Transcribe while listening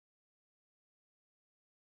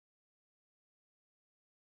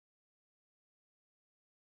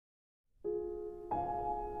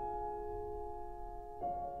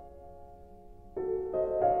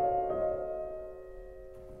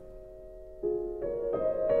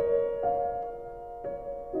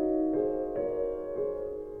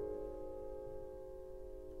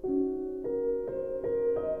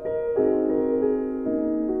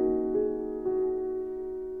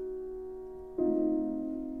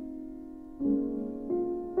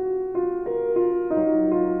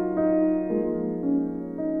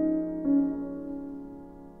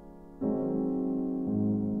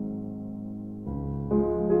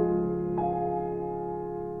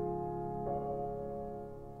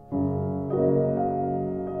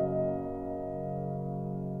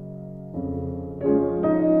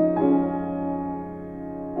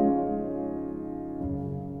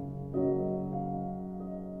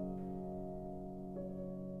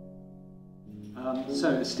So,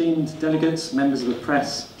 esteemed delegates, members of the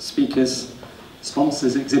press, speakers,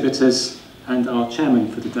 sponsors, exhibitors, and our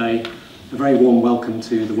chairman for today, a very warm welcome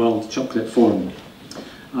to the World Chocolate Forum.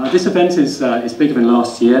 This event is bigger than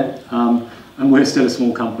last year, and we're still a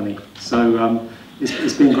small company. So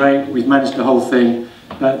it's been great. We've managed the whole thing,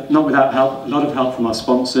 but not without help. A lot of help from our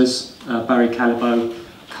sponsors, Barry Callebaut,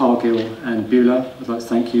 Cargill, and Beulah. I'd like to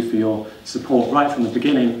thank you for your support right from the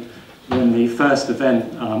beginning. When the first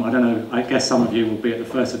event, I don't know, I guess some of you will be at the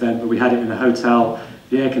first event, but we had it in a hotel,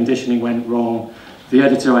 the air conditioning went wrong, the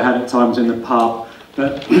editor I had at the time was in the pub,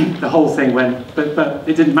 but the whole thing went, but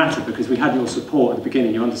it didn't matter because we had your support at the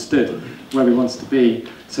beginning. You understood where we wanted to be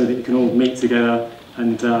so that you can all meet together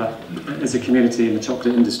and as a community in the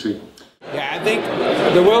chocolate industry. Yeah, I think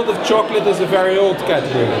the world of chocolate is a very old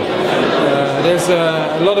category. There's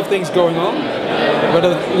a lot of things going on, but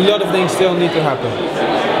a lot of things still need to happen.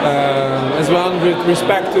 As well with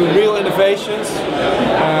respect to real innovations,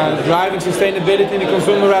 driving sustainability in a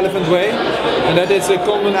consumer relevant way, and that is a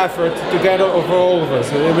common effort together for all of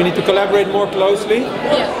us. We need to collaborate more closely,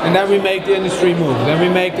 and then we make the industry move. Then we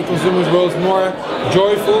make the consumer's world more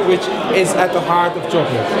joyful, which is at the heart of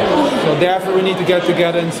chocolate. So therefore we need to get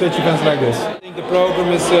together in such events like this. I think the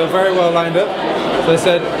program is very well lined up. So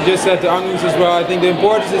I just said to Angus as well, I think the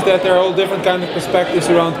importance is that there are all different kind of perspectives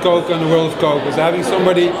around cocoa and the world of cocoa. So having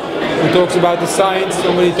somebody who talks about the science,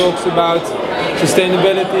 somebody talks about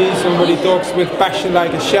sustainability, somebody talks with passion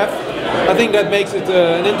like a chef, I think that makes it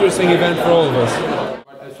an interesting event for all of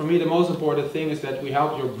us. For me the most important thing is that we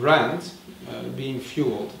help your brand being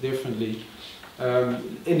fueled differently.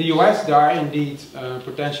 In the US there are indeed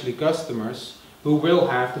potentially customers who will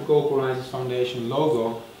have the Cocoa Rises Foundation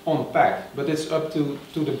logo on pack, but it's up to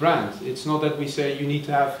the brand. It's not that we say you need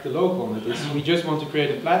to have the logo on it. We just want to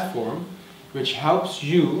create a platform which helps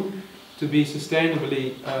you to be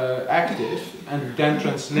sustainably active and then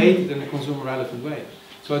translate it in a consumer relevant way.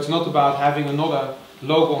 So it's not about having another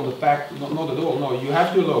logo on the pack, not at all. No, you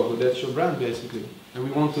have your logo, that's your brand basically, and we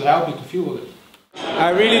want to help you to fuel it. I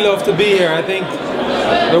really love to be here. I think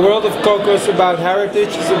the world of cocoa is about heritage,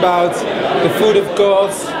 it's about the food of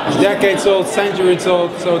gods, decades old, centuries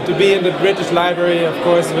old. So to be in the British Library, of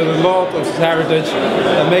course, with a lot of heritage,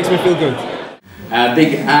 that makes me feel good.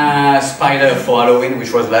 Big spider for Halloween,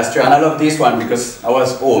 which was last year, and I love this one because I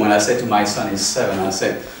was home and I said to my son, he's 7, I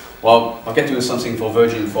said, well, I can do something for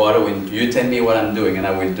Virgin for Halloween, you tell me what I'm doing and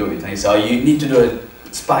I will do it. And he said, oh, you need to do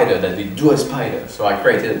a spider, that we do a spider. So I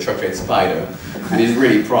created a chocolate spider, and he's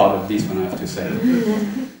really proud of this one, I have to say.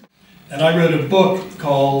 And I wrote a book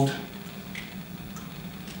called,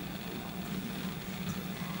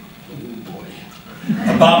 oh boy,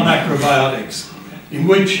 about macrobiotics, in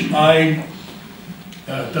which I,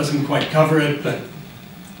 doesn't quite cover it, but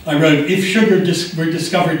I wrote, if sugar were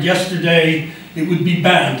discovered yesterday, it would be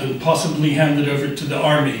banned and possibly handed over to the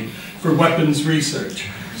army for weapons research.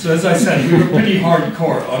 So as I said, we were pretty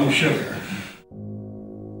hardcore on sugar.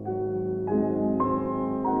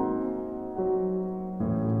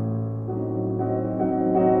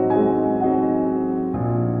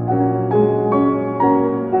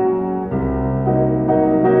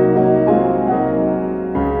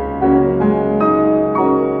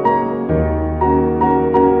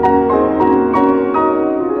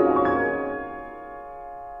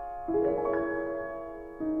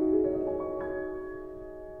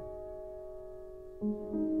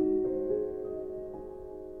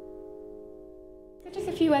 Just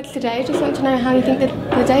a few words today. Just want to know how you think the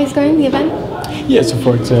day is going, the event? Yeah, so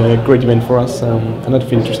far it's a great event for us. A lot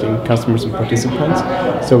of interesting customers and participants.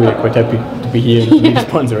 So we are quite happy to be here and to be the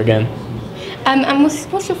sponsor again. And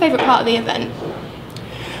what's your favourite part of the event?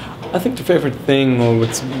 I think the favourite thing, or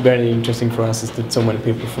what's very interesting for us, is that so many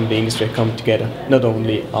people from the industry come together. Not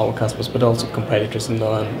only our customers, but also competitors and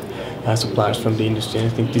suppliers from the industry. And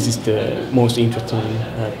I think this is the most interesting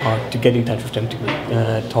part, to get in touch with them,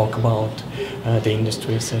 to talk about the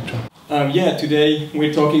industry, etc. Yeah, today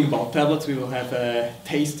we're talking about tablets. We will have a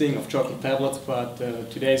tasting of chocolate tablets, but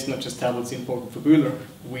today it's not just tablets important for Beulah.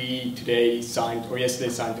 We yesterday signed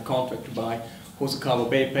the contract to buy Hosokawa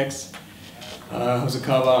Bapex.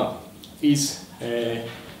 Hosokawa is a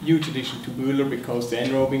huge addition to Beulah because the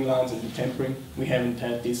enrobing lines and the tempering, we haven't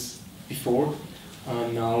had this before.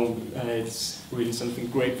 Now it's really something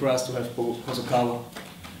great for us to have Hosokawa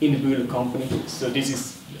in the Beulah company. So this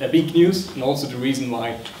is a big news, and also the reason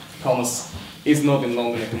why Thomas is not in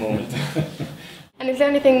London at the moment. And is there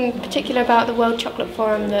anything particular about the World Chocolate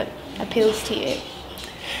Forum that appeals to you?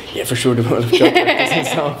 Yeah, for sure, the world of chocolate. This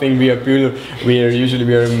is something we are Beulah. We are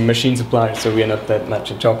a machine supplier, so we are not that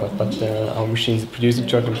much in chocolate. But our machines are producing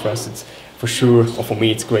chocolate for us. It's for sure, or for me,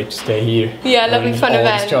 it's great to stay here. Yeah, lovely fun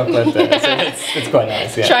event. Chocolate, so it's quite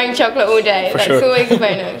nice. Yeah. Trying chocolate all day. For That's sure. always a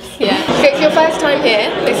bonus. Yeah. So it's your first time here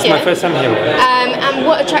this year. My first time here. And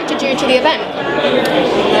what attracted you to the event?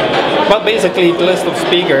 Well, basically the list of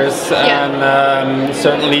speakers and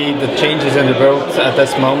certainly the changes in the world at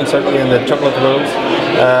this moment, certainly in the chocolate world.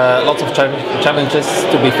 Lots of challenges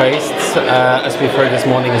to be faced, as we've heard this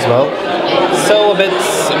morning as well. So a bit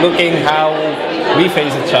looking how we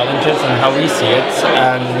face the challenges and how we see it,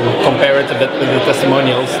 and compare it a bit with the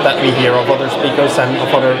testimonials that we hear of other speakers and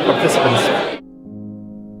of other participants.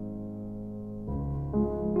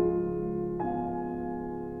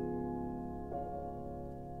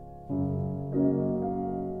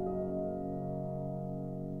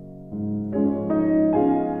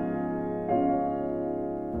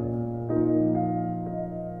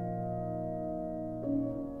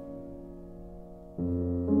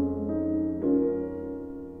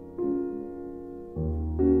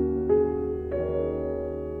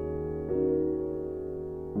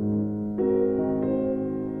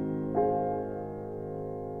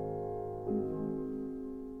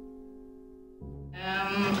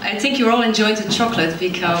 I think you all enjoyed the chocolate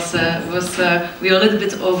because we are a little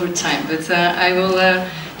bit over time, but I will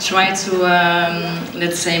try to,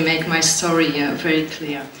 let's say, make my story very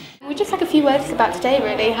clear. We'd just like a few words about today,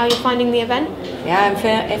 really, how you're finding the event. Yeah,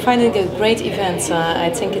 I'm finding it a great event.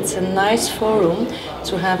 I think it's a nice forum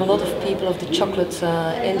to have a lot of people of the chocolate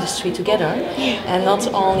industry together, and not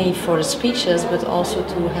only for the speeches, but also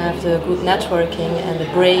to have the good networking and the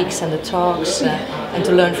breaks and the talks and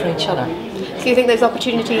to learn from each other. So you think there's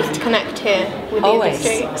opportunities to connect here with the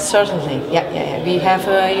industry? Always, certainly. Yeah. We have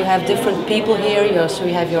you have different people here.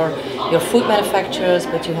 You have your food manufacturers,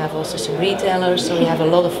 but you have also some retailers. So we have a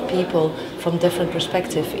lot of people from different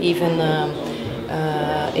perspectives, even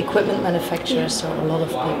equipment manufacturers. So a lot of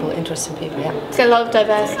people, interesting people. Yeah. So a lot of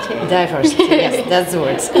diversity. Diversity. Yes, that's the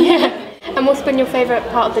word. Yeah. And what's been your favourite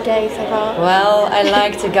part of the day so far? Well, I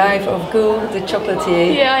like the guy of Goo, the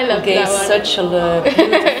chocolatier, yeah, I love who gave that one. such a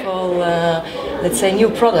beautiful, let's say, new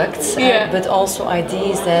products, but also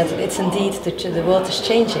ideas that it's indeed the world is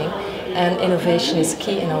changing, and innovation is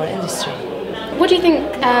key in our industry. What do you think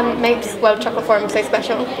makes World Chocolate Forum so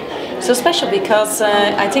special? So special because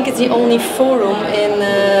I think it's the only forum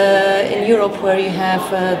in Europe where you have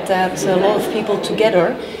that a lot of people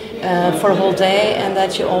together. For a whole day, and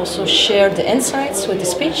that you also share the insights with the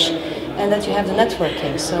speech, and that you have the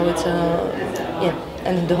networking. So it's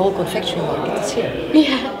and the whole confectionery market is here.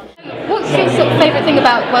 Yeah. What's your sort of favourite thing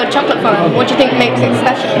about World Chocolate Forum? What do you think makes it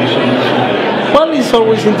special? Well, it's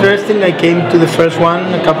always interesting. I came to the first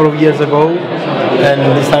one a couple of years ago, and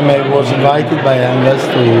this time I was invited by Angus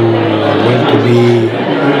to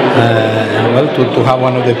have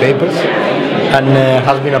one of the papers. And it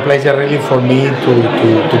has been a pleasure really for me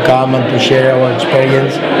to come and to share our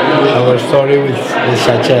experience, our story with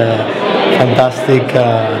such a fantastic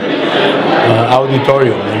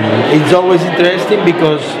auditorium. And it's always interesting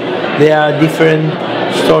because there are different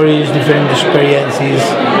stories, different experiences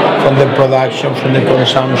from the production, from the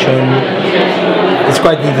consumption. It's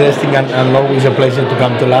quite interesting and always a pleasure to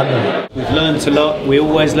come to London. We've learned a lot. We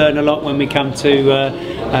always learn a lot when we come to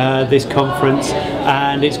this conference,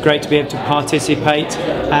 and it's great to be able to participate,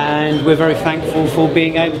 and we're very thankful for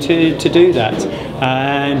being able to do that.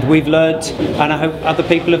 And we've learnt, and I hope other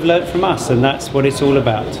people have learnt from us, and that's what it's all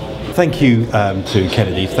about. Thank you to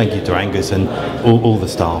Kennedy, thank you to Angus and all the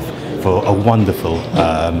staff for a wonderful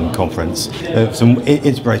conference. Some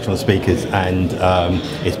inspirational speakers, and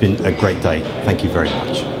it's been a great day. Thank you very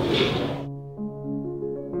much.